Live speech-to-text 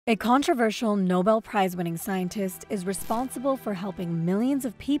A controversial Nobel Prize-winning scientist is responsible for helping millions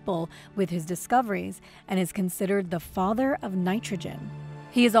of people with his discoveries and is considered the father of nitrogen.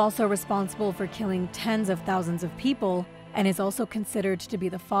 He is also responsible for killing tens of thousands of people and is also considered to be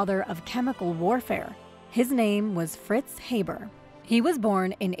the father of chemical warfare. His name was Fritz Haber. He was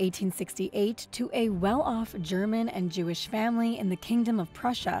born in 1868 to a well-off German and Jewish family in the Kingdom of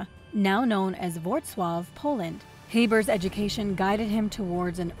Prussia, now known as Wrocław, Poland. Haber's education guided him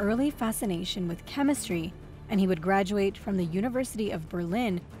towards an early fascination with chemistry, and he would graduate from the University of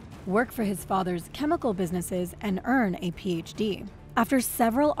Berlin, work for his father's chemical businesses, and earn a PhD. After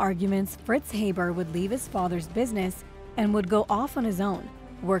several arguments, Fritz Haber would leave his father's business and would go off on his own,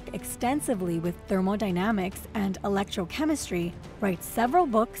 work extensively with thermodynamics and electrochemistry, write several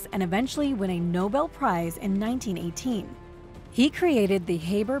books, and eventually win a Nobel Prize in 1918. He created the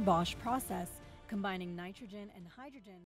Haber-Bosch process, combining nitrogen and hydrogen